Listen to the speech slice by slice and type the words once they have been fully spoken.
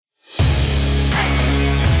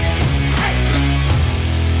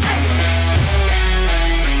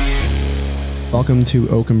welcome to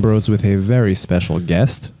Oaken Bros with a very special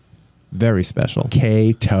guest. Very special.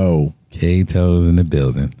 Kato. Kato's in the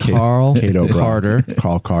building. Carl Kato Carter.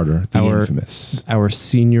 Carl Carter, the infamous. Our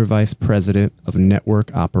Senior Vice President of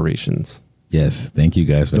Network Operations. Yes, thank you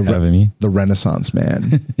guys for having me. The Renaissance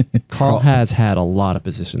man. Carl has had a lot of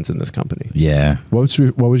positions in this company. Yeah. What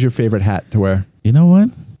was your favorite hat to wear? You know what?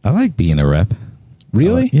 I like being a rep.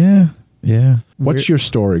 Really? Yeah. What's your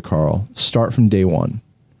story, Carl? Start from day one.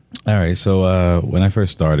 All right. So when I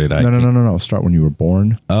first started, No. Start when you were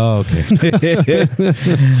born. Oh, okay.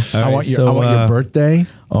 I want your birthday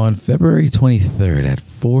on February 23rd at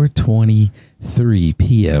 4:23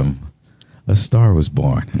 p.m. A star was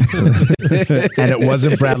born, and it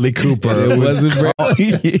wasn't Bradley Cooper.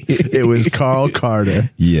 It was Carl Carter.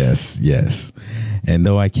 Yes. And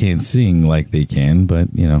though I can't sing like they can, but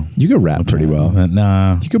you know, you can rap pretty well.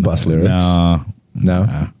 Nah, you can bust lyrics.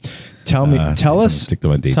 No. Tell us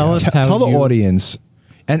the audience,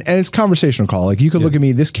 and it's conversational, Carl. Like you could look at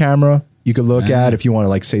me, this camera. You could look at if you want to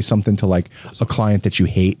like say something to like a client that you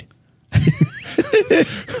hate.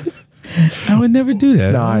 I would never do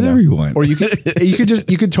that. No, I know. Everyone. Or you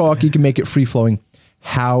could talk. You can make it free flowing.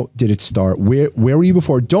 How did it start? Where were you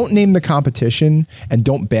before? Don't name the competition and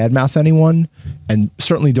don't badmouth anyone, and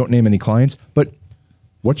certainly don't name any clients. But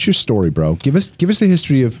what's your story, bro? Give us the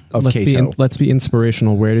history of Kato. Let's be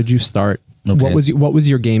inspirational. Where did you start? Okay. What was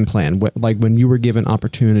your game plan? Like when you were given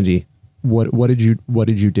opportunity, what did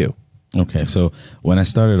you do? Okay, so when I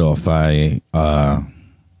started off, a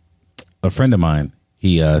friend of mine.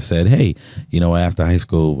 He said, "Hey, you know, after high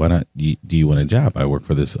school, why not? Do you want a job? I work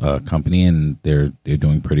for this company, and they're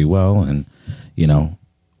doing pretty well. And you know,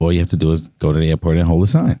 all you have to do is go to the airport and hold a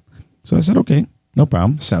sign." So I said, "Okay, no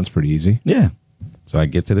problem. Sounds pretty easy." Yeah. So I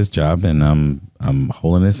get to this job, and I'm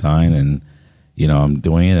holding this sign, and you know, I'm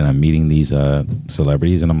doing it, and I'm meeting these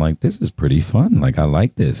celebrities, and I'm like, "This is pretty fun. Like, I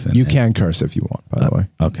like this." And you can curse if you want, by the way.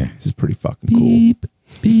 Okay, this is pretty fucking beep, cool.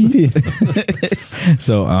 Beep.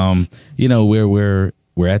 So you know, we're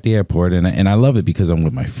at the airport, and I love it because I'm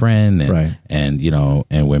with my friend, and right. and you know,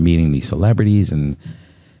 and we're meeting these celebrities, and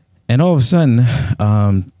all of a sudden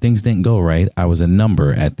things didn't go right. I was a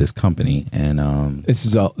number at this company, and this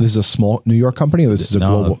is a small New York company, or this is a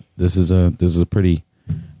global. This is a pretty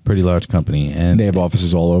large company, and they have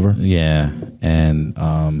offices all over. Yeah, and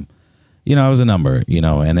you know, I was a number, you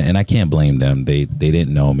know, and I can't blame them. They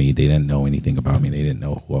didn't know me. They didn't know anything about me. They didn't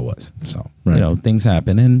know who I was. So, right. You know, things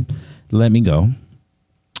happen and let me go.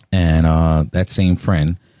 And that same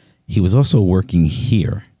friend, he was also working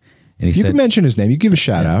here. And he said, can mention his name. You give a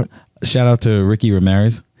shout out. Shout out to Ricky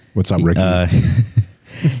Ramirez. What's up, Ricky?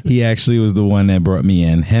 He actually was the one that brought me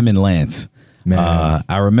in, him and Lance. Man,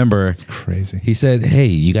 I remember. It's crazy. He said, "Hey,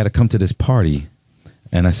 you got to come to this party."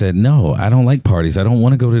 And I said, "No, I don't like parties. I don't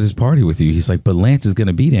want to go to this party with you." He's like, "But Lance is going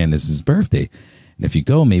to be there and this is his birthday. And if you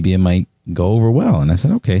go, maybe it might go over well." And I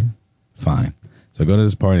said, "Okay, fine." So I go to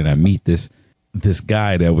this party and I meet this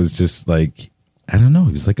guy that was just like, I don't know.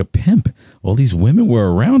 He was like a pimp. All these women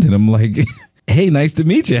were around him. I'm like, "Hey, nice to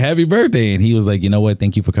meet you. Happy birthday." And he was like, "You know what?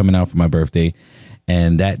 Thank you for coming out for my birthday."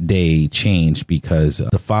 And that day changed because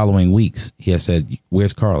the following weeks he had said,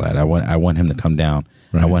 "Where's Carl at? I want him to come down.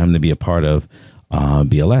 Right. I want him to be a part of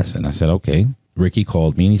BLS." And I said, "Okay." Ricky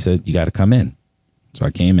called me and he said, "You got to come in." So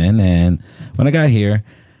I came in, and when I got here,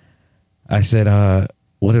 I said,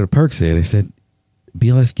 "What are the perks there?" They said,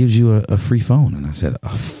 "BLS gives you a free phone." And I said,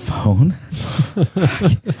 "A phone?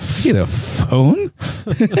 I get a phone?"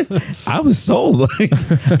 I was sold. Like,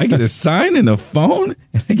 I get a sign and a phone,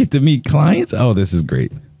 and I get to meet clients. Oh, this is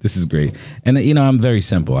great. This is great. And you know, I'm very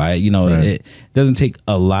simple. Right. It doesn't take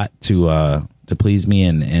a lot to please me,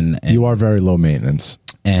 and you are very low maintenance,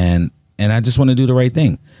 and I just want to do the right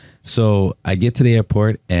thing. So I get to the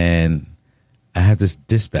airport, and I have this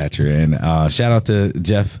dispatcher, and shout out to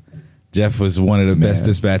Jeff. Jeff was one of the best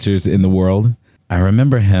dispatchers in the world. I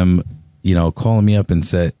remember him, you know, calling me up and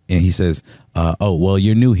he says, "Oh, well,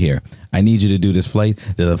 you're new here. I need you to do this flight.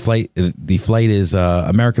 The flight is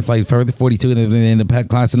American flight 42 in the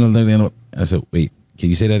class." I said, "Wait, can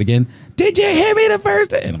you say that again?" "Did you hear me the first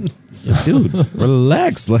day?" And I'm like, "Dude,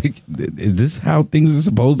 relax. Like, is this how things are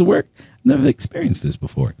supposed to work?" Never experienced this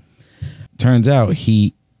before. Turns out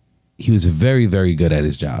he was very, very good at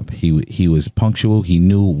his job. He was punctual. He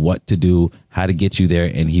knew what to do, how to get you there,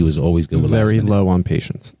 and he was always good with very low on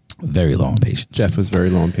patience. Very low on patience. Jeff was very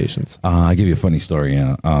low on patience. I'll give you a funny story,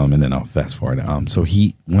 and then I'll fast forward. So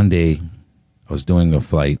one day I was doing a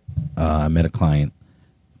flight. I met a client,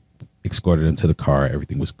 escorted him to the car.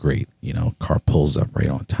 Everything was great. You know, car pulls up right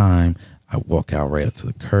on time. I walk out right up to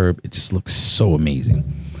the curb. It just looks so amazing.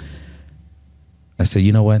 I said,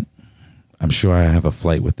 "You know what? I'm sure I have a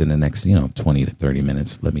flight within the next, 20 to 30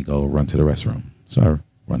 minutes. Let me go run to the restroom. So I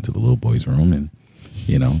run to the little boy's room, and,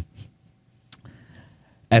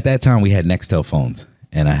 at that time we had Nextel phones,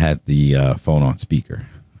 and I had the phone on speaker.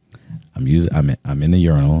 I'm in the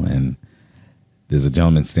urinal, and there's a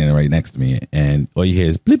gentleman standing right next to me, and all you hear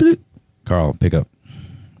is bleep bleep. Carl, pick up.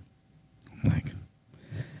 I'm like,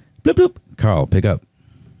 bloop bloop. Carl, pick up.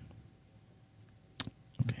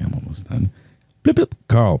 Okay, I'm almost done. Bloop bloop.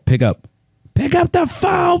 Carl, pick up. Pick up the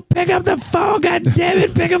phone. Pick up the phone. God damn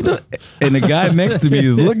it. Pick up the. And the guy next to me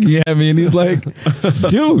is looking at me, and he's like,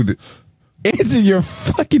 dude, answer your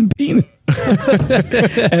fucking penis.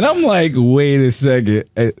 And I'm like, wait a second.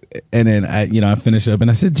 And then I finish up, and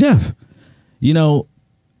I said, Jeff,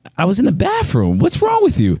 I was in the bathroom. What's wrong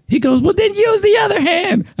with you? He goes, well, then use the other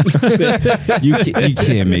hand. I said, you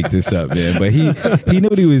can't make this up, man. But he knew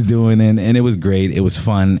what he was doing, and it was great. It was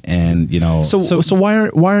fun, and So why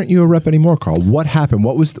aren't you a rep anymore, Carl? What happened?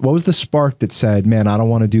 What was the spark that said, man, I don't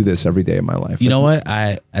want to do this every day of my life? You know what?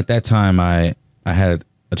 At that time I had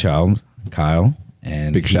a child, Kyle,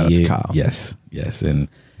 and big shout out to Kyle. Yes, and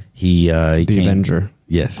he the came, Avenger.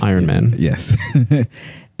 Yes, Iron Man. Yes.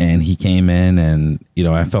 And he came in, and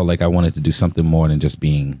I felt like I wanted to do something more than just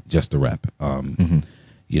being just a rep.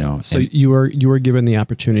 So you were given the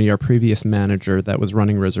opportunity. Our previous manager that was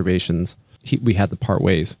running reservations, we had to part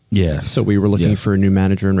ways. Yes. So we were looking for a new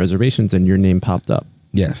manager in reservations, and your name popped up.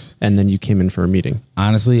 Yes. And then you came in for a meeting.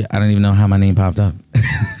 Honestly, I don't even know how my name popped up.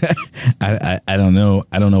 I don't know.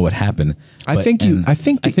 I don't know what happened. I think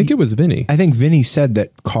it was Vinny. I think Vinny said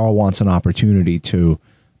that Carl wants an opportunity to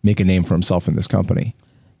make a name for himself in this company.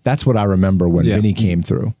 That's what I remember when Vinny came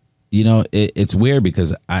through. It's weird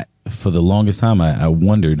because for the longest time, I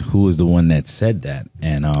wondered who was the one that said that.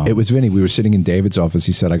 And it was Vinny. We were sitting in David's office.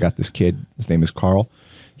 He said, I got this kid. His name is Carl.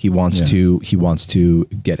 He wants to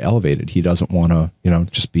get elevated. He doesn't want to,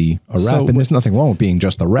 just be a rep. And there's nothing wrong with being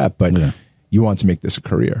just a rep, but you want to make this a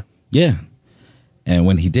career. Yeah. And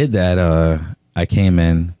when he did that, I came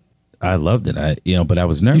in. I loved it. But I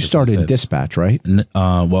was nervous. You started in dispatch, right?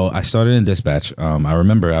 Well, I started in dispatch. I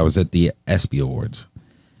remember I was at the ESPY Awards,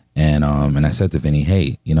 and I said to Vinny,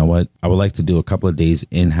 hey, you know what? I would like to do a couple of days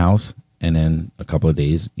in-house and then a couple of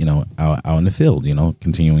days, out in the field,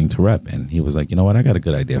 continuing to rep. And he was like, you know what? I got a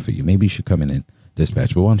good idea for you. Maybe you should come in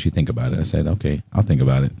dispatch, but why don't you think about it? I said, okay, I'll think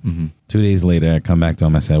about it. 2 days later, I come back to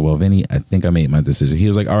him. I said, well, Vinny, I think I made my decision. He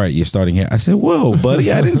was like, all right, you're starting here. I said, whoa,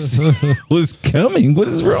 buddy, I didn't see it was coming. What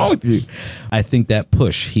is wrong with you? I think that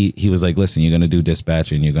push, he was like, listen, you're going to do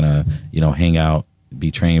dispatch, and you're going to, hang out,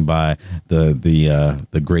 be trained by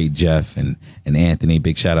the great Jeff and Anthony.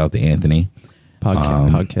 Big shout out to Anthony.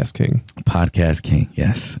 Podcast King. Podcast King,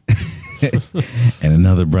 yes. And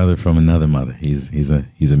another brother from another mother. He's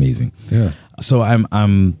amazing. Yeah. So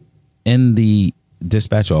I'm in the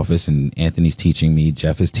dispatch office, and Anthony's teaching me.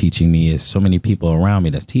 Jeff is teaching me. There's so many people around me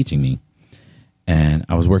that's teaching me. And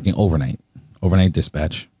I was working overnight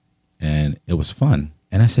dispatch, and it was fun.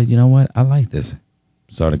 And I said, you know what? I like this.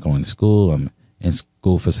 Started going to school. I'm in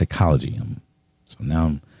school for psychology. So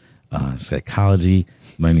now I'm psychology,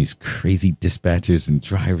 learning these crazy dispatchers and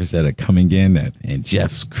drivers that are coming in, and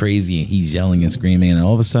Jeff's crazy, and he's yelling and screaming. And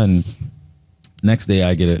all of a sudden, next day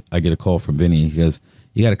I get a call from Vinny. He goes,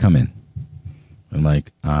 you got to come in. I'm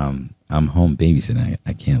like, I'm home babysitting.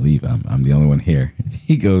 I can't leave. I'm the only one here.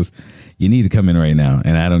 He goes, you need to come in right now,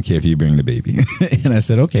 and I don't care if you bring the baby. And I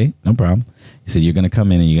said, okay, no problem. He said, you're going to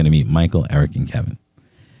come in, and you're going to meet Michael, Eric, and Kevin.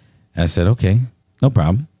 And I said, okay, no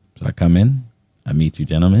problem. So I come in, I meet you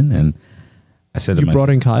gentlemen, and I said to myself, you brought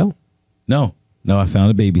in Kyle? No, I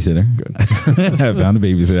found a babysitter. Good. I found a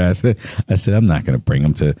babysitter. I said, I'm not going to bring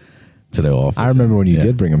him to the office. I remember when you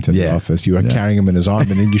did bring him to the office. You were carrying him in his arm,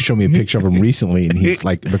 and then you showed me a picture of him recently, and he's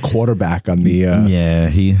like the quarterback on the.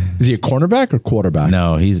 Is he a cornerback or quarterback?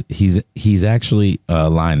 No, he's actually a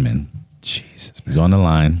lineman. Jesus, man. He's on the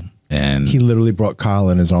line, and he literally brought Kyle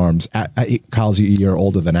in his arms. Kyle's a year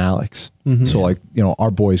older than Alex, so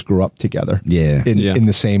our boys grew up together. Yeah, in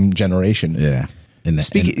the same generation. Yeah.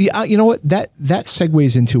 Speaking, you know what? That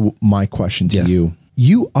segues into my question to you.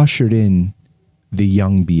 You ushered in the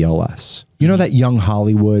young BLS. You know that young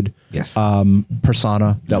Hollywood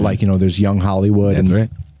persona that there's young Hollywood. That's right.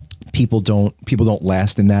 People don't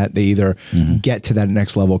last in that. They either get to that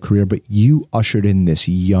next level of career, but you ushered in this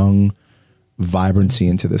young vibrancy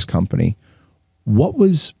into this company. What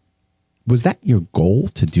was that your goal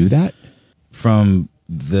to do that? From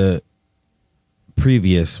the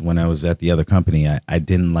previous, when I was at the other company, I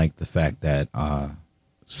didn't like the fact that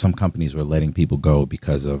some companies were letting people go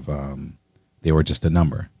because of they were just a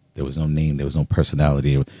number. There was no name. There was no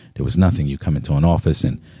personality. There was nothing. You come into an office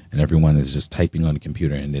and everyone is just typing on the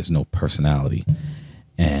computer and there's no personality.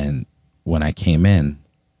 And when I came in,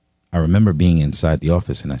 I remember being inside the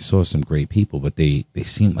office and I saw some great people, but they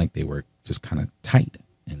seemed like they were just kind of tight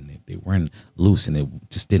and they weren't loose and it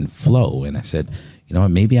just didn't flow. And I said, you know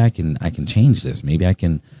what, maybe I can change this. Maybe I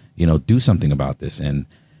can, do something about this. And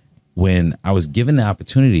when I was given the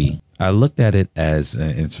opportunity, I looked at it as,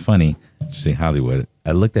 it's funny to say Hollywood,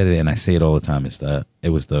 I looked at it and I say it all the time. It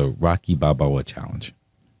was the Rocky Balboa challenge.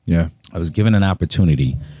 Yeah. I was given an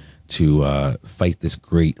opportunity to fight this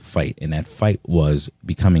great fight. And that fight was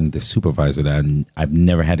becoming the supervisor that I've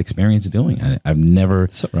never had experience doing. I've never.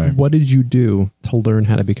 So what did you do to learn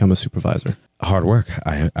how to become a supervisor? Hard work.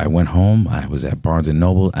 I went home. I was at Barnes and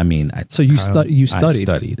Noble. I mean, you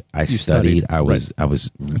studied. I studied. I was.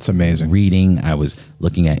 It's amazing. Reading. I was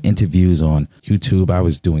looking at interviews on YouTube. I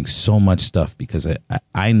was doing so much stuff because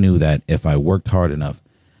I knew that if I worked hard enough,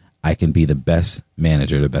 I can be the best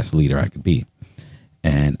manager, the best leader I could be.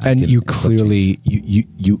 And you clearly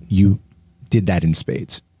you did that in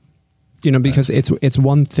spades. Because it's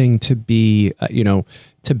one thing to be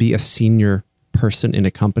to be a senior person in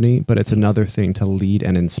a company, but it's another thing to lead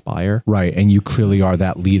and inspire. Right, and you clearly are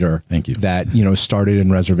that leader. Thank you. That started in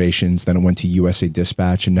reservations, then it went to USA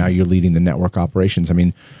Dispatch, and now you're leading the network operations. I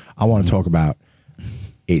mean, I want to talk about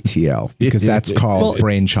ATL because that's Carl's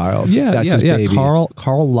brainchild. Yeah, that's his baby.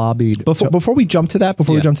 Carl lobbied. Before we jump to that,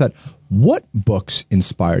 what books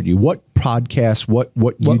inspired you? What podcasts? What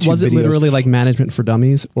YouTube was it? Videos? Literally like Management for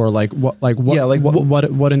Dummies, or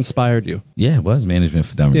what inspired you? Yeah, it was Management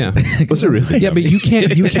for Dummies. Yeah, was it really? Yeah, but you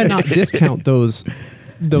cannot discount those.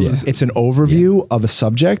 Yeah. It's an overview of a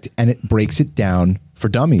subject, and it breaks it down for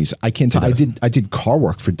dummies. I can't tell. I did car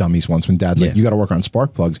work for dummies once when Dad's like, "You got to work on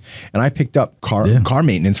spark plugs," and I picked up car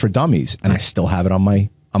maintenance for dummies, and I still have it on my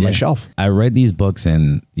shelf. I read these books,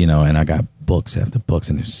 and and I got books after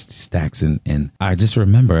books, and there's stacks, and I just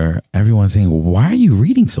remember everyone saying, "Why are you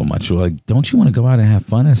reading so much? Like, don't you want to go out and have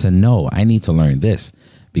fun?" I said, "No, I need to learn this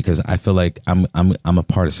because I feel like I'm a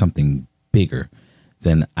part of something bigger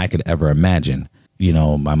than I could ever imagine."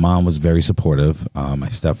 My mom was very supportive. My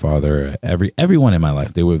stepfather, everyone in my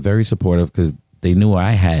life, they were very supportive because they knew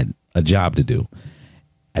I had a job to do.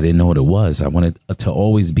 I didn't know what it was. I wanted to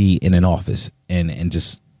always be in an office and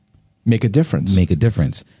just make a difference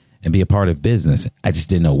and be a part of business. I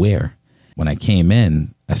just didn't know where. When I came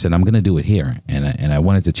in, I said, I'm going to do it here. And I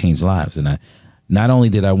wanted to change lives. And not only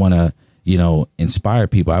did I want to, inspire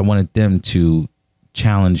people, I wanted them to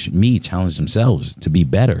challenge themselves to be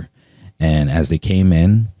better. And as they came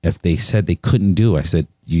in, if they said they couldn't do, I said,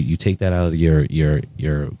 you take that out of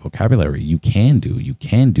your vocabulary. You can do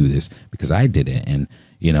this because I did it. And,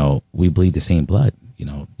 we bleed the same blood.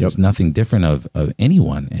 There's nothing different of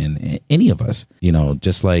anyone and any of us,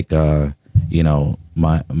 just like, my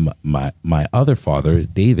other father,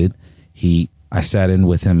 David, I sat in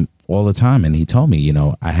with him all the time and he told me,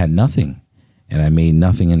 I had nothing and I made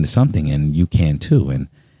nothing into something and you can too. And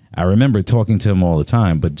I remember talking to him all the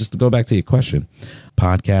time, but just to go back to your question,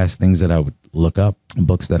 podcasts, things that I would look up,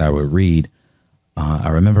 books that I would read. I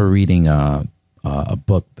remember reading a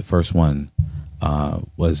book. The first one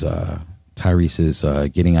was Tyrese's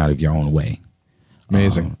Getting Out of Your Own Way.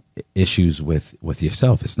 Amazing. Issues with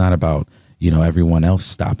yourself. It's not about, everyone else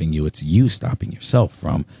stopping you. It's you stopping yourself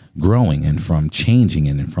from growing and from changing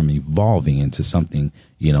and from evolving into something,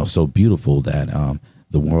 so beautiful that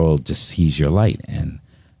the world just sees your light. And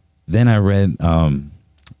then I read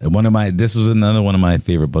this was another one of my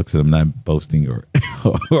favorite books, and I'm not boasting or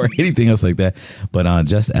anything else like that, but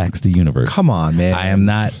Just Ask the Universe. Come on, man. I am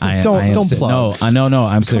not. Don't plug. No.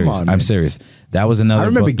 I'm serious. I'm serious. That was another. I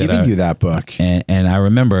remember book giving you that book, and I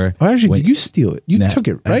remember. Oh, actually, did you steal it? You took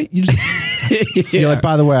it, right? You just. You're like,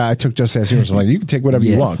 by the way, I took Just Ask the Universe. I'm like, you can take whatever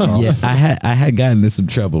you want, Carl. Yeah, I had gotten into some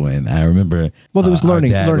trouble, and I remember. Well, there was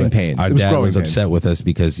learning pains. Our dad was upset with us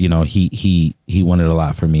because he wanted a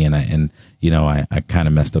lot from me, and I kind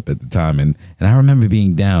of messed up at the time, and I remember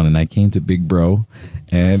being down, and I came to Big Bro,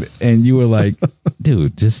 and you were like,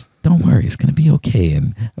 dude, just don't worry, it's gonna be okay.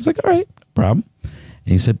 And I was like, all right, no problem.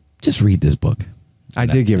 And you said, just read this book. I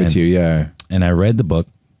did give it to you, yeah. And I read the book,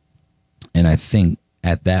 and I think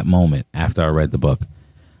at that moment, after I read the book,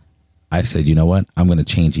 I said, you know what? I'm going to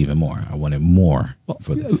change even more. I wanted more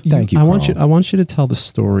for this. Thank you, I Carl. want you to tell the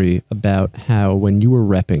story about how when you were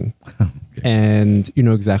repping, and you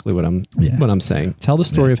know exactly what I'm saying. Tell the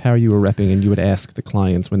story of how you were repping and you would ask the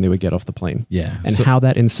clients when they would get off the plane. Yeah. And how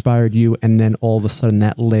that inspired you, and then all of a sudden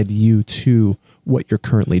that led you to what you're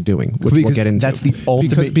currently doing, which we'll get into. That's the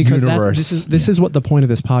ultimate because universe. This is what the point of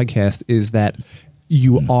this podcast is, that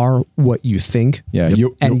you are what you think. Yeah,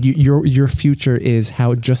 your future is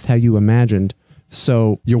how you imagined.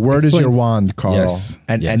 So your word is your wand, Carl. Yes.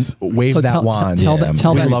 And wave So that wand. tell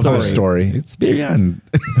that story. It's beyond.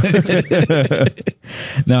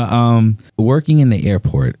 Now, working in the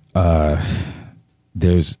airport,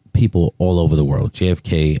 there's people all over the world.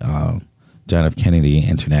 JFK, John F. Kennedy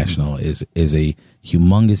International is a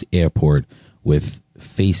humongous airport with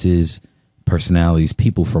faces, personalities,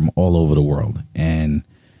 people from all over the world. And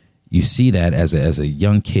you see that as a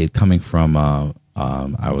young kid coming from,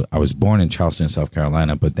 I was born in Charleston, South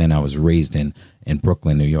Carolina, but then I was raised in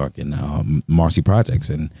Brooklyn, New York, in Marcy Projects.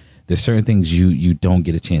 And there's certain things you don't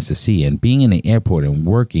get a chance to see. And being in the airport and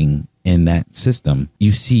working in that system,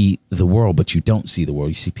 you see the world, but you don't see the world.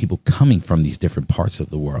 You see people coming from these different parts of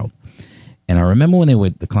the world. And I remember when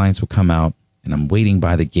the clients would come out, and I'm waiting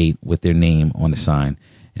by the gate with their name on the sign,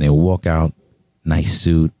 and they would walk out, nice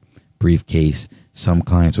suit, briefcase. Some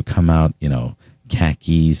clients would come out,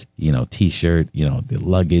 khakis, T-shirt, the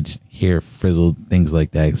luggage, hair frizzled, things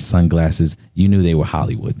like that, sunglasses. You knew they were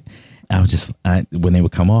Hollywood. When they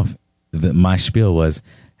would come off, my spiel was,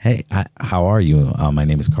 hey, how are you? My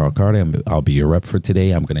name is Carl Carter. I'll be your rep for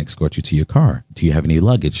today. I'm going to escort you to your car. Do you have any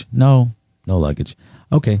luggage? No luggage.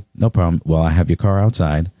 Okay, no problem. Well, I have your car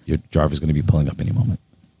outside. Your driver's going to be pulling up any moment.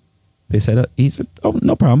 He said, oh,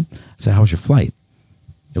 no problem. I said, how was your flight?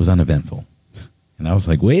 It was uneventful. And I was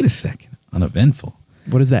like, wait a second, uneventful.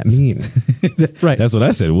 What does that mean? Right. That's what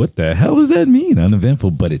I said. What the hell does that mean?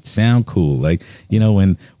 Uneventful, but it sound cool. Like,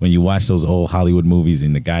 when you watch those old Hollywood movies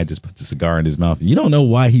and the guy just puts a cigar in his mouth, and you don't know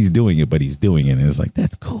why he's doing it, but he's doing it. And it's like,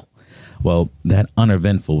 that's cool. Well, that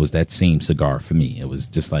uneventful was that same cigar for me. It was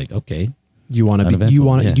just like, okay. You wanted to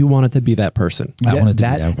be that person. I wanted to be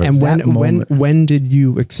that person. And when did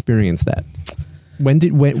you experience that? When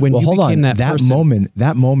you became that person?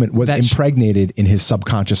 That moment was impregnated in his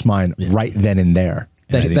subconscious mind right then and there.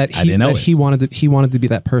 He wanted to be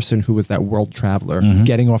that person who was that world traveler,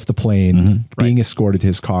 getting off the plane, being escorted to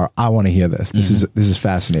his car. I want to hear this. This is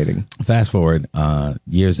fascinating. Fast forward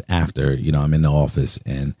years after, I'm in the office,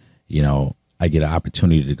 and I get an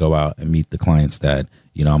opportunity to go out and meet the clients that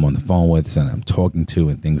I'm on the phone with and I'm talking to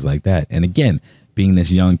and things like that. And again, being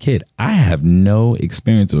this young kid, I have no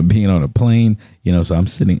experience with being on a plane. So I'm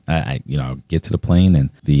sitting. I get to the plane,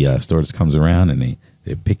 and the stewardess comes around, and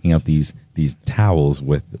they're picking up these towels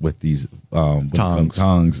with these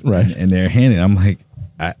tongs, right? And they're handing. I'm like,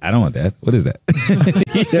 I don't want that. What is that?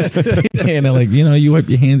 And they're like, you wipe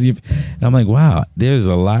your hands. And I'm like, wow, there's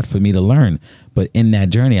a lot for me to learn. But in that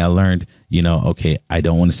journey, I learned, okay, I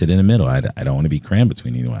don't want to sit in the middle. I don't want to be crammed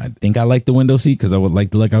between anyone. I think I like the window seat because I would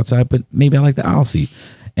like to look outside, but maybe I like the aisle seat.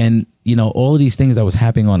 And, all of these things that was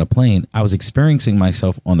happening on a plane, I was experiencing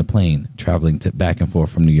myself on the plane, traveling back and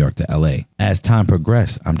forth from New York to LA. As time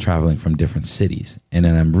progressed, I'm traveling from different cities. And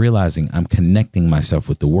then I'm realizing I'm connecting myself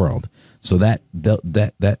with the world. So that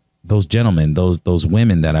those gentlemen, those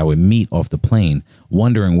women that I would meet off the plane,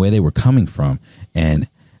 wondering where they were coming from and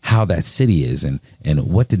how that city is and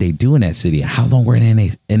what did they do in that city, how long were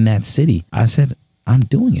they in that city. I said, I'm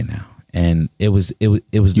doing it now. And it was you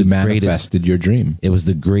the manifested your dream. It was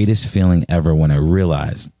the greatest feeling ever when I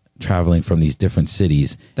realized, traveling from these different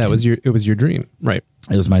cities. It was your dream, right?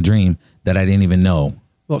 It was my dream that I didn't even know.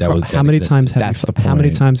 How many times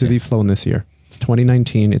have you flown this year? It's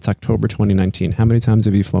 2019. It's October 2019. How many times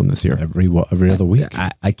have you flown this year? Every other week.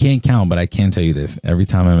 I can't count, but I can tell you this. Every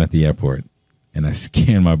time I'm at the airport and I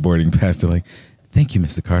scan my boarding pass, they're like, thank you,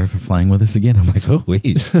 Mr. Carter, for flying with us again. I'm like, oh, wait,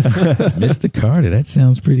 Mr. Carter, that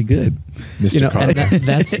sounds pretty good. Mr. Carter.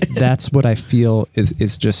 And that's what I feel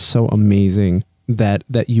is just so amazing that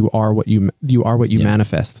you are what you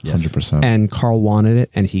manifest. 100%. And Carl wanted it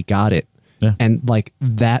and he got it. Yeah. And like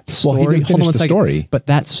that story, well, he didn't finish the story. But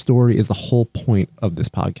that story is the whole point of this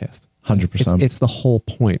podcast. 100%. It's the whole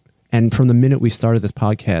point. And from the minute we started this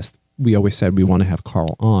podcast, we always said we want to have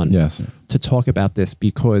Carl on to talk about this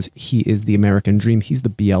because he is the American dream. He's the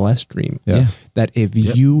BLS dream. Yes. That if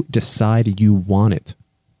you decide you want it,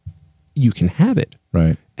 you can have it.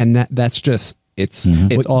 Right. And that's just, it's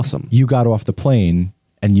awesome. You got off the plane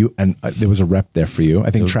and there was a rep there for you.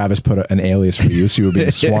 I think Travis put an alias for you, so you were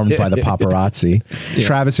being swarmed by the paparazzi. Yeah.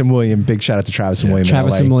 Travis and William, big shout out to Travis and William.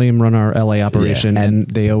 Travis and William run our LA operation, and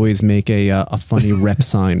they always make a funny rep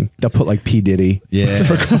sign. They'll put like P. Diddy. Yeah.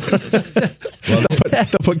 They'll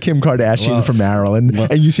put Kim Kardashian from Maryland,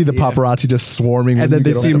 and you see the paparazzi just swarming. And then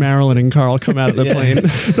they see Marilyn and Carl come out of the plane.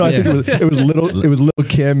 No, I think it was little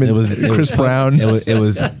Kim and Chris Brown. It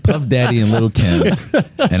was Puff Daddy and Little Kim,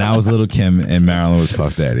 and I was Little Kim, and Marilyn was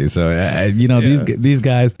Puff Daddy. So these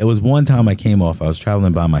guys. It was one time I came off. I was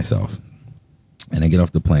traveling by myself, And I get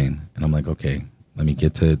off the plane and I'm like, okay, let me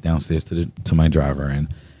get downstairs to my driver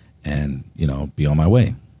and you know, be on my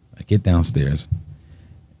way. I get downstairs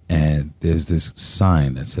and there's this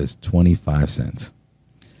sign that says 25 cents.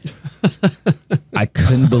 I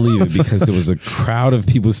couldn't believe it because there was a crowd of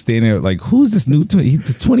people standing there like, who's this new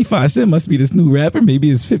 25 Cent must be this new rapper. Maybe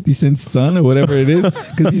it's 50 Cent's son or whatever it is,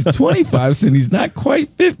 because he's 25 Cent. He's not quite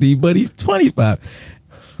 50, but he's 25.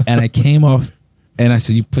 And I came off and I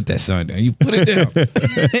said, you put that sign down. You put it down.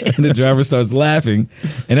 And the driver starts laughing.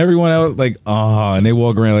 And everyone else like, oh, and they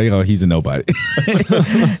walk around like, oh, he's a nobody.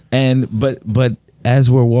 But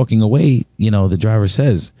as we're walking away, you know, the driver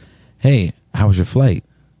says, hey, how was your flight?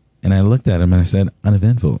 And I looked at him and I said,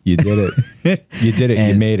 uneventful. You did it. You did it. And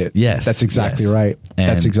you made it. yes, That's exactly yes. right. And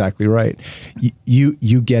That's exactly right.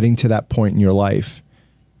 You getting to that point in your life,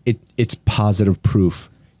 it's positive proof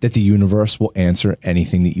that the universe will answer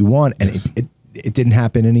anything that you want. And Yes. it didn't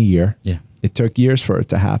happen in a year. Yeah. It took years for it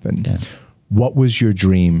to happen. Yeah. What was your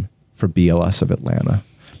dream for BLS of Atlanta?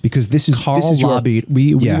 Because this is Carl this is lobbied.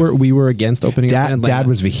 Yeah. We were against opening. it in Dad Atlanta.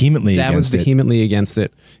 was vehemently Dad was against it. vehemently against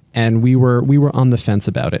it, and we were on the fence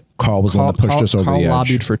about it. Carl was the one that pushed us over Carl the edge.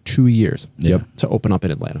 lobbied for 2 years. Yep. To open up in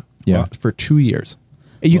Atlanta. Yeah. For 2 years.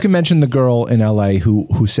 You can mention the girl in LA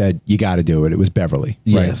who said you got to do it. It was Beverly.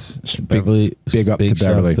 Yes, Right? Beverly. Big up to shouts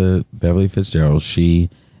Beverly. to Beverly Fitzgerald. She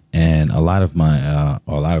and a lot of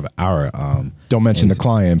our Don't mention the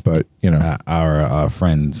client, but you know, our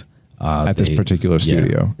friends at this particular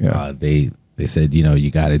studio. Yeah. They said, you know,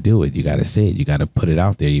 you got to do it. You got to say it. You got to put it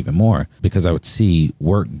out there even more, because I would see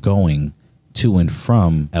work going to and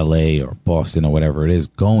from LA or Boston or whatever it is,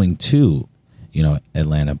 going to, you know,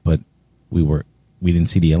 Atlanta, but we didn't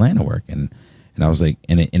see the Atlanta work, and I was like,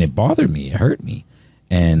 and it bothered me. It hurt me.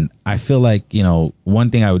 And I feel like, you know, one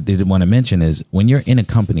thing I did want to mention is when you're in a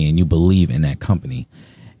company and you believe in that company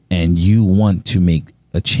and you want to make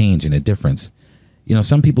a change and a difference, you know,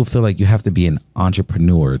 some people feel like you have to be an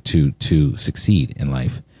entrepreneur to succeed in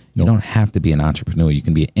life. You don't have to be an entrepreneur. You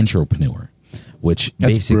can be an intrapreneur, which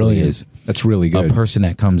That's basically brilliant. is That's really good. a person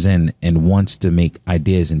that comes in and wants to make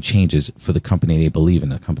ideas and changes for the company they believe in,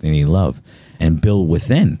 the company they love, and build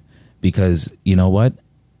within. Because you know what?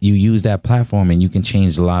 You use that platform and you can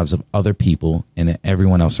change the lives of other people and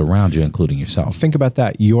everyone else around you, including yourself. Think about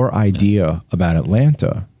that. Your idea about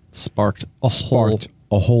Atlanta Sparked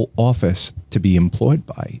a whole office to be employed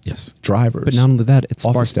by Yes. drivers. But not only that,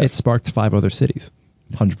 Office staff. it sparked 5 other cities.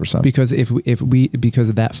 100%. Because because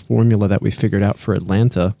of that formula that we figured out for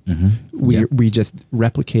Atlanta, we just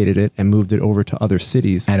replicated it and moved it over to other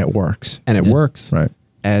cities, and it works. and it works. Right.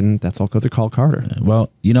 And that's all because of Carl Carter.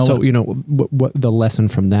 Well, you know, So what? you know what the lesson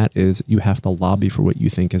from that is: you have to lobby for what you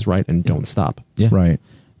think is right, and don't stop. Yeah. Right.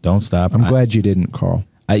 Don't stop. I'm glad you didn't, Carl.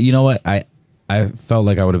 You know what? I felt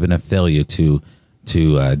like I would have been a failure to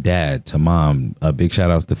dad, to mom. Big shout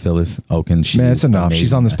outs to Phyllis Oaken. She Man, is it's enough. amazing.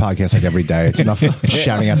 She's on this podcast like every day. It's enough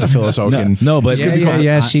shouting out to Phyllis Oaken. No, but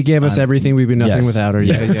She gave us everything. We'd be nothing Yes. without her.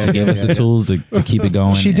 Yes. She gave us the tools to keep it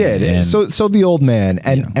going. She did. And so the old man,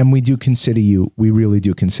 and we do consider you, we really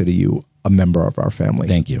do consider you a member of our family.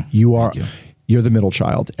 Thank you. You are, Thank you're the middle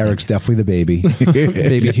child. Eric's definitely the baby.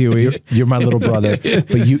 Baby Huey. You're my little brother,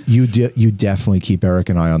 but you definitely keep Eric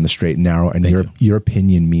and I on the straight and narrow, and Thank your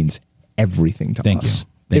opinion means everything to Thank us. you.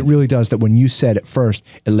 Thank It really does. That when you said at first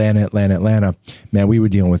Atlanta, man, we were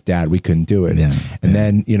dealing with Dad. We couldn't do it. Yeah. And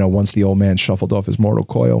then once the old man shuffled off his mortal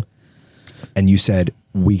coil, and you said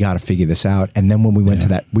we got to figure this out. And then when we went to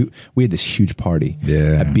that, we had this huge party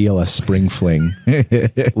at BLS Spring Fling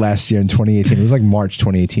last year in 2018. It was like March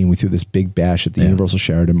 2018. We threw this big bash at the Universal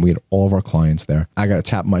Sheraton. We had all of our clients there. I got a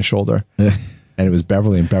tap on my shoulder, and it was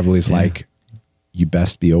Beverly. And Beverly's like, "You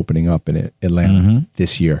best be opening up in Atlanta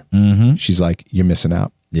this year." She's like, "You're missing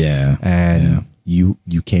out." Yeah. And you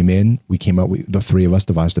came in. We came up. The three of us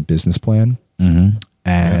devised a business plan,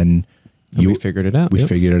 and we figured it out. We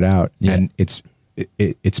figured it out, Yeah. and it's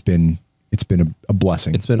been a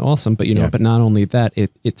blessing. It's been awesome, but Yeah. but not only that,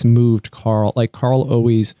 it's moved Carl. Like Carl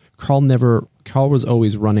was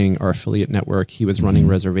always running our affiliate network. He was running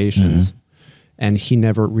reservations, and he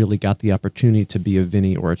never really got the opportunity to be a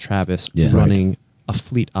Vinny or a Travis running a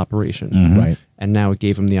fleet operation. Right. And now it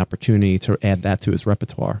gave him the opportunity to add that to his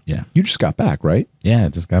repertoire. Yeah. You just got back, right? Yeah. I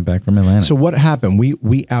just got back from Atlanta. So what happened?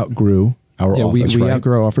 We outgrew our office, we right?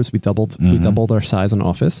 outgrew our office. We doubled our size in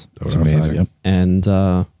office. That's amazing. Yep. And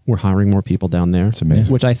we're hiring more people down there. It's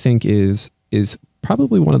amazing. Which I think is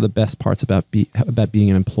probably one of the best parts about being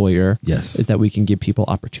an employer. Yes. Is that we can give people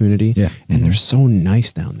opportunity. Yeah. And they're so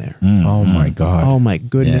nice down there. Oh my God. Oh my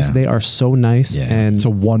goodness, Yeah. they are so nice. Yeah. And It's a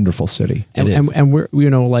wonderful city. and, It is. and we're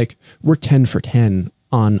we're 10 for 10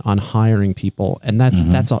 on hiring people, and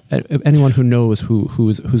that's all, anyone who knows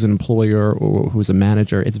who's an employer or who's a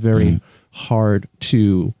manager. It's very hard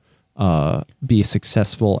to be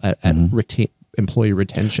successful at employee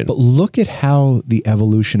retention. But look at how the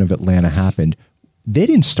evolution of Atlanta happened. They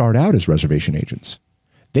didn't start out as reservation agents.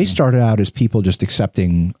 They started out as people just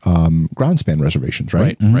accepting ground span reservations,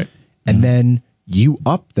 right? Right. And then you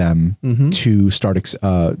up them to start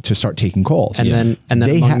taking calls, and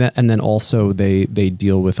then also they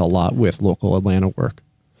deal with a lot with local Atlanta work,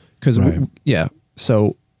 because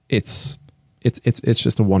so it's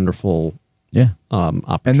just a wonderful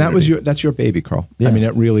opportunity. And that's your baby, Carl. I mean,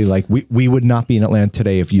 it really, like, we would not be in Atlanta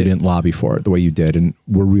today if you didn't lobby for it the way you did, and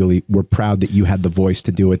we're proud that you had the voice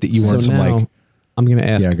to do it. That you weren't I'm going to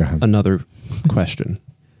ask another question.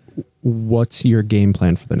 What's your game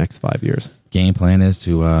plan for the next 5 years? Game plan is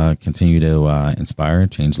to continue to inspire,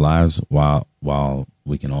 change lives while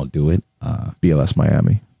we can all do it. BLS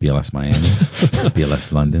Miami, BLS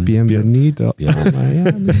London, Bienvenido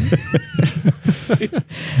Miami.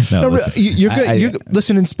 You're good.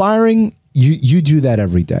 Listen, inspiring. You do that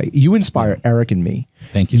every day. You inspire Eric and me.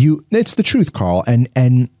 Thank you. It's the truth, Carl.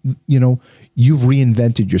 And you've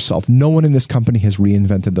reinvented yourself. No one in this company has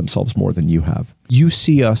reinvented themselves more than you have. You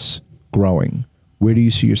see us growing. Where do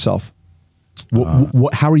you see yourself?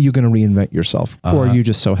 How are you going to reinvent yourself? Or are you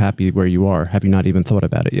just so happy where you are? Have you not even thought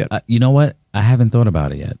about it yet? You know what? I haven't thought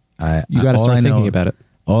about it yet. You got to start thinking about it.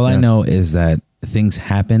 All I know is that things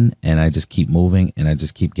happen, and I just keep moving, and I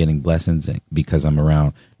just keep getting blessings because I'm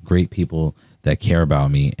around great people that care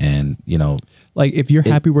about me. And like, if you're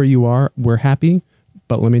happy where you are, we're happy.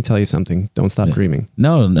 But let me tell you something. Don't stop dreaming.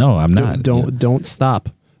 No, I'm not. Don't stop,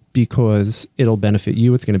 because it'll benefit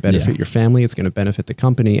you. It's going to benefit your family. It's going to benefit the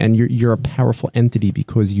company, and you're a powerful entity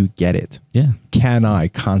because you get it. Yeah.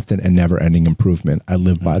 Constant and never ending improvement. I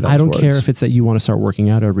live by that. I don't care if it's that you want to start working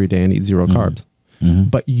out every day and eat zero carbs,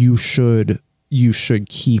 but you should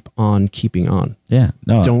keep on keeping on. Yeah.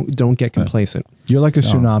 No. Don't get complacent. You're like a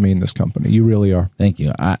tsunami in this company. You really are. Thank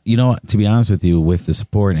you. To be honest with you, with the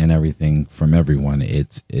support and everything from everyone,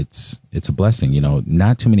 it's a blessing.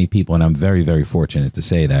 Not too many people, and I'm very, very fortunate to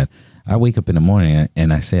say that. I wake up in the morning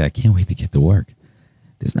and I say, I can't wait to get to work.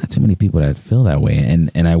 There's not too many people that feel that way,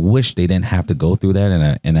 and I wish they didn't have to go through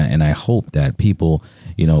that. And I hope that people,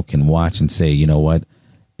 can watch and say, you know what,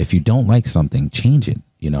 if you don't like something, change it.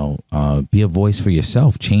 Be a voice for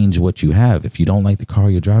yourself. Change what you have. If you don't like the car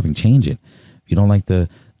you're driving, change it. If you don't like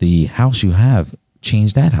the house you have,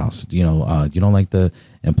 change that house. You don't like the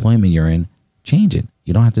employment you're in, change it.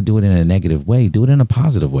 You don't have to do it in a negative way. Do it in a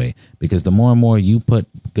positive way, because the more and more you put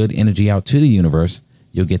good energy out to the universe,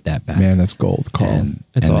 you'll get that back. Man, that's gold, Carl. And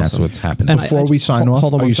awesome. That's what's happening. Before we sign off,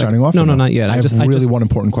 hold on are you signing off? No, not yet. I have one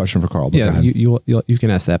important question for Carl. Yeah, you can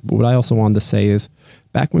ask that. But what I also wanted to say is,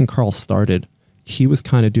 back when Carl started, he was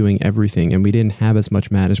kind of doing everything, and we didn't have as much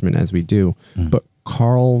management as we do. But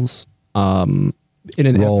Carl's in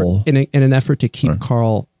an effort to keep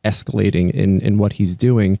Carl escalating in what he's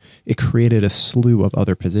doing, it created a slew of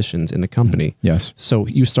other positions in the company. Yes. So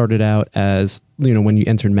you started out as, when you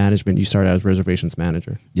entered management, you started out as reservations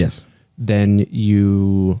manager. Yes. Then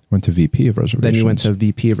you went to VP of reservations. Then you went to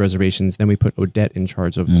VP of reservations. Then we put Odette in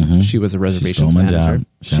charge of. She was a reservations manager. Job.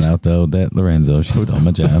 Shout out to Odette Lorenzo. She stole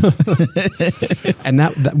my job. And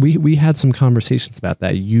that we had some conversations about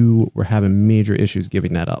that. You were having major issues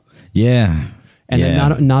giving that up. Yeah. And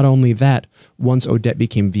then not only that, once Odette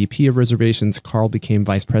became VP of reservations, Carl became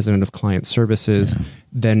vice president of client services. Yeah.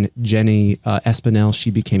 Then Jenny Espinel,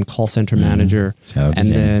 she became call center manager. And Jenny.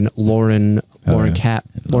 Then Lauren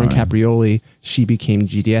Caprioli, she became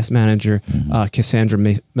GDS manager. Cassandra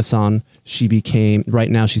Masson, right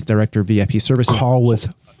now she's director of VIP services. Carl was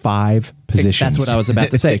 5 positions. That's what I was about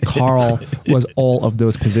to say. Carl was all of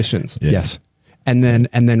those positions. Yeah. Yes. And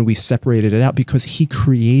then we separated it out because he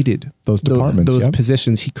created those departments, those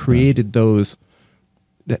positions. He created those.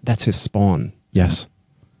 That's his spawn. Yes.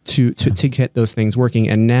 To get those things working.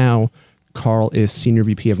 And now Carl is senior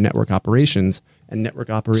VP of network operations. And network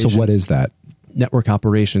operations. So what is that? Network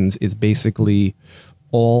operations is basically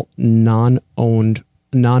all non-owned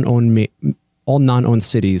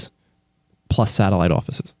cities plus satellite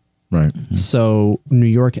offices. Right. So New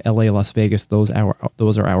York, LA, Las Vegas, those are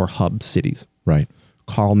our hub cities. Right.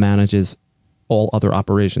 Carl manages all other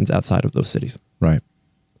operations outside of those cities. Right.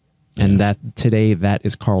 And that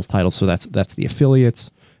is Carl's title. So that's the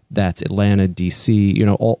affiliates, that's Atlanta, DC,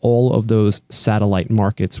 all of those satellite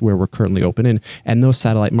markets where we're currently open in. And those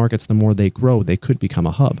satellite markets, the more they grow, they could become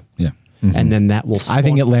a hub. Yeah. and then that will. I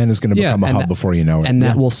think Atlanta's going to become a and hub before you know it. and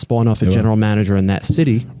that will spawn off a general manager in that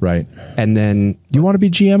city, Right. and then Do you want to be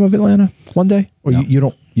GM of Atlanta one day, or No. you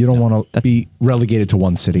don't want to be relegated to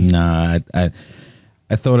one city? Nah,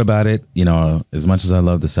 I thought about it. You know, as much as I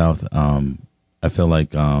love the South, I feel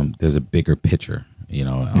like there's a bigger picture. You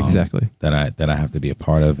know, Exactly. that I have to be a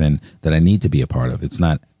part of, and that I need to be a part of. It's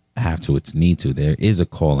not have to, it's need to. There is a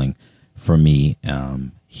calling for me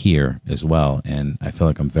here as well, and I feel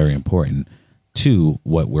like I'm very important to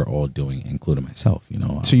what we're all doing, including myself. You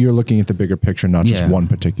know, So you're looking at the bigger picture, not just Yeah. one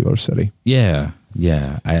particular city. yeah.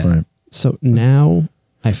 Right. So now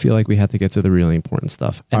I feel like we have to get to the really important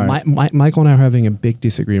stuff. And All right. Michael and I are having a big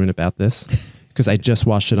disagreement about this because I just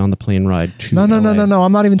watched it on the plane ride to No. LA.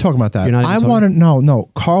 I'm not even talking about that. You're not even I talking- want to no.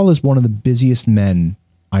 Carl is one of the busiest men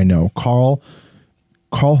I know. Carl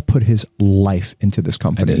put his life into this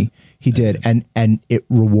company. did. He did, and it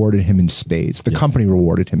rewarded him in spades. The Yes. company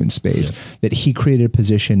rewarded him in spades. Yes. That he created a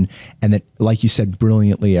position, and that, like you said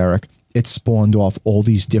brilliantly, Eric, it spawned off all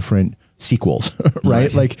these different sequels,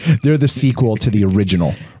 right? Like they're the sequel to the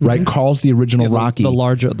original, right? Carl's the original Yeah, Rocky. The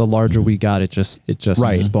larger we got, it just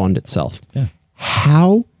Right. spawned itself. Yeah.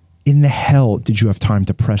 How in the hell did you have time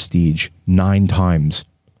to prestige 9 times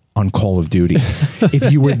on Call of Duty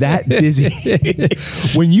if you were that busy?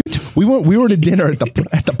 When we were at a dinner at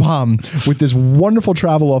the Palm with this wonderful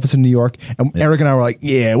travel office in New York, and Eric and I were like,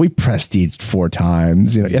 "Yeah, we prestiged 4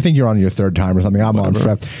 times." You know, I think you're on your 3rd time or something. I'm on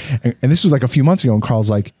 5th, and this was like a few months ago. And Carl's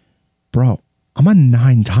like, "Bro, I'm on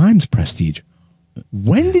 9 times prestige.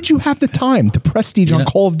 When did you have the time to prestige on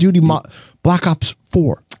Call of Duty Black Ops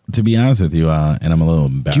 4? To be honest with you, and I'm a little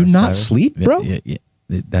embarrassed. Do you not by this. sleep, bro? Yeah.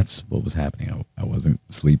 That's what was happening. I wasn't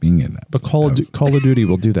sleeping, and But Call of Duty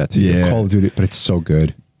will do that to you. Yeah. Call of Duty, but it's so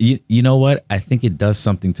good." You know what? I think it does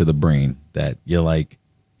something to the brain that you're like,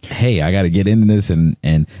 hey, I got to get into this, and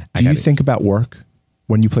I Do you gotta, think about work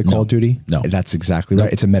when you play Call No. of Duty? No. That's exactly Nope.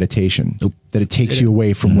 right. It's a meditation. Nope. That it takes you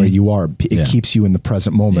away from where you are. It Yeah. keeps you in the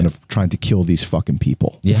present moment Yeah. of trying to kill these fucking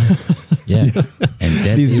people. Yeah, yeah. And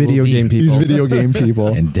dead These they will video be. game people. These video game people.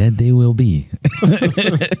 and dead they will be.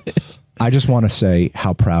 I just want to say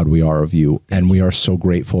how proud we are of you, and we are so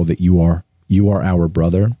grateful that you are our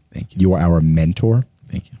brother. Thank you. You are our mentor.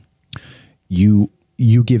 Thank you.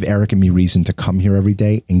 You give Eric and me reason to come here every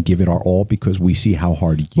day and give it our all because we see how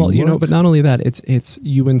hard you Well, you know, work. but not only that, it's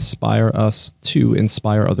you inspire us to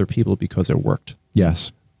inspire other people because it worked.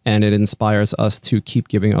 Yes. And it inspires us to keep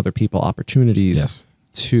giving other people opportunities Yes.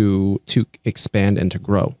 to expand and to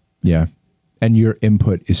grow. Yeah. And your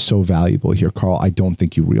input is so valuable here, Carl. I don't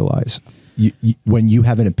think you realize. When you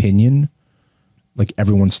have an opinion, like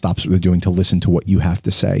everyone stops what they're doing to listen to what you have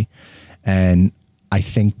to say. And I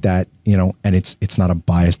think that, you know, and it's not a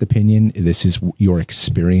biased opinion. This is your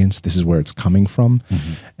experience. This is where it's coming from.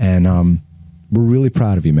 Mm-hmm. And we're really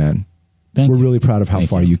proud of you, man. Thank We're you. really proud of how Thank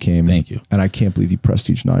far you. you came. Thank you. And I can't believe you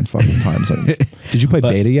prestige 9 fucking times. Did you play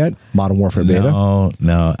beta yet? Modern Warfare beta? No.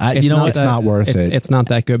 It's You know not what? It's not worth it. It's not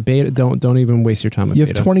that good. Beta, don't even waste your time with You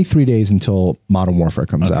have beta. 23 days until Modern Warfare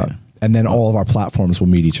comes Okay. out. And then all of our platforms will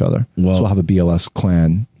meet each other. Well- so we'll have a BLS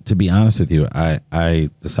clan. To be honest with you, I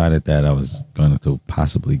decided that I was going to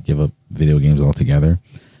possibly give up video games altogether.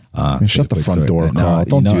 shut the front door, No, Carl.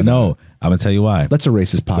 Don't do that. No, I'm gonna tell you why. Let's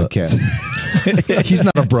erase this podcast. He's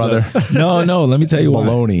not a brother. No. Let me tell It's you why.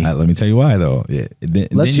 baloney. Let me tell you why, though. Yeah, then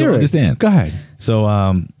Let's you'll hear it. understand. Go ahead. So,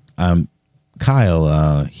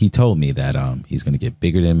 Kyle, he told me that he's going to get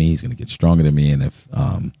bigger than me. He's going to get stronger than me, and if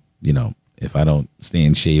if I don't stay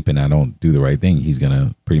in shape and I don't do the right thing, he's going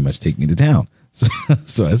to pretty much take me to town.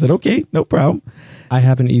 So I said, okay, no problem. I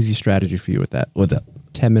have an easy strategy for you with that. What's up?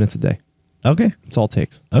 10 minutes a day. Okay, That's all it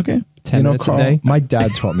takes. okay. 10 minutes Carl, a day. my dad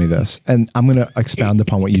taught me this, and I'm going to expound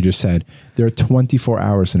upon what you just said. There are 24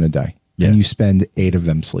 hours in a day, Yeah. and you spend 8 of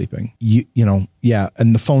them sleeping. You know, yeah,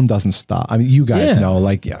 and the phone doesn't stop. I mean, you guys Yeah. know,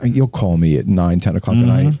 like, you'll call me at 9, 10 o'clock at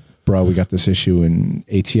night. Bro, we got this issue in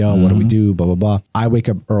ATL. What do we do? Blah, blah, blah. I wake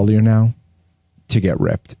up earlier now to get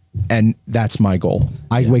ripped. And that's my goal.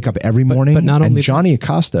 I wake up every morning, but not and only- Johnny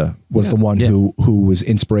Acosta was the one Yeah. who was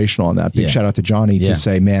inspirational on that. Big Yeah. shout out to Johnny Yeah. to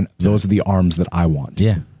say, man, those are the arms that I want.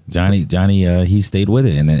 Yeah, Johnny, he stayed with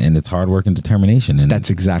it, and it's hard work and determination. And That's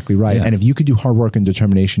exactly right. Yeah. And if you could do hard work and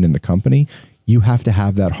determination in the company, you have to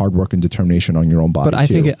have that hard work and determination on your own body. But I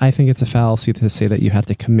too. think it's a fallacy to say that you have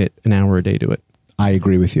to commit an hour a day to it. I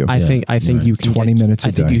agree with you. I think right. you can 20 minutes a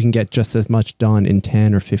I think day. you can get just as much done in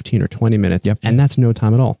 10 or 15 or 20 minutes. Yep. And that's no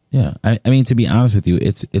time at all. Yeah, I mean, to be honest with you,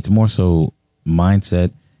 it's more so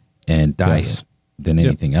mindset and diet Yes. than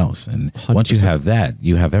anything else. And once you 100%. have that,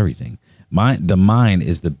 you have everything. The mind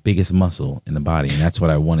is the biggest muscle in the body, and that's what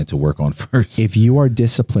I wanted to work on first. If you are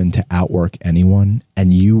disciplined to outwork anyone,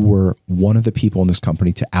 and you were one of the people in this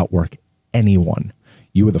company to outwork anyone,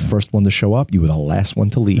 you were the first one to show up. You were the last one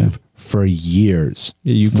to leave for years.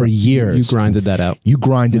 For years, you grinded that out. You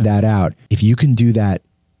grinded that out. If you can do that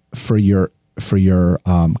for your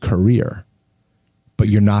career, but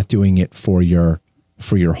you're not doing it for your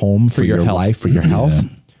home, for your health. life, for your health,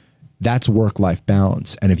 that's work-life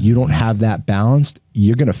balance. And if you don't have that balanced,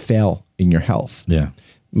 you're going to fail in your health. Yeah.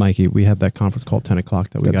 Mikey, we have that conference call at 10 o'clock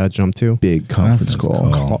that we got to jump to. Big conference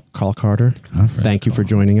call. Carl Carter, thank you for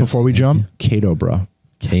joining us. Before we jump, Cato, bro.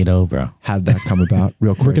 Cato, bro. How did that come about?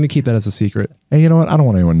 Real quick. We're going to keep that as a secret. Hey, you know what? I don't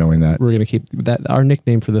want anyone knowing that. We're going to keep that. Our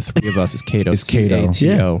nickname for the three of us is Cato. It's Cato.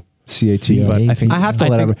 C-A-T-O. CATO. But I think I have to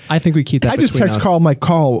let everyone. I think we keep that. I just between text us. Carl. I'm like,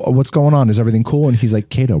 Carl, what's going on? Is everything cool? And he's like,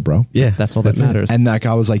 Cato, bro. Yeah. That's all that it. matters. And like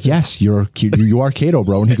I was like, yes, you are Cato,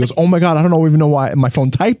 bro. And he goes, oh my god, I don't even know why my phone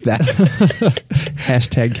typed that.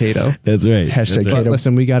 Hashtag Cato. That's right. Hashtag That's right. But Cato.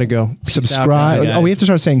 listen, we got to go. Peace out, Subscribe. guys. Oh, we have to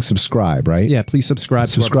start saying subscribe, right? Yeah, please subscribe.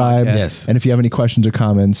 Subscribe. To our podcast. Yes. And if you have any questions or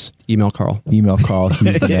comments, Email Carl. email Carl.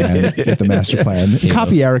 He's the man with the master plan.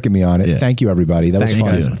 Copy Eric and me on it. Yeah. Thank you, everybody. That Thanks,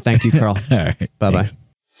 was fun. guys. Thank you, Carl. All right. Bye bye. Thanks.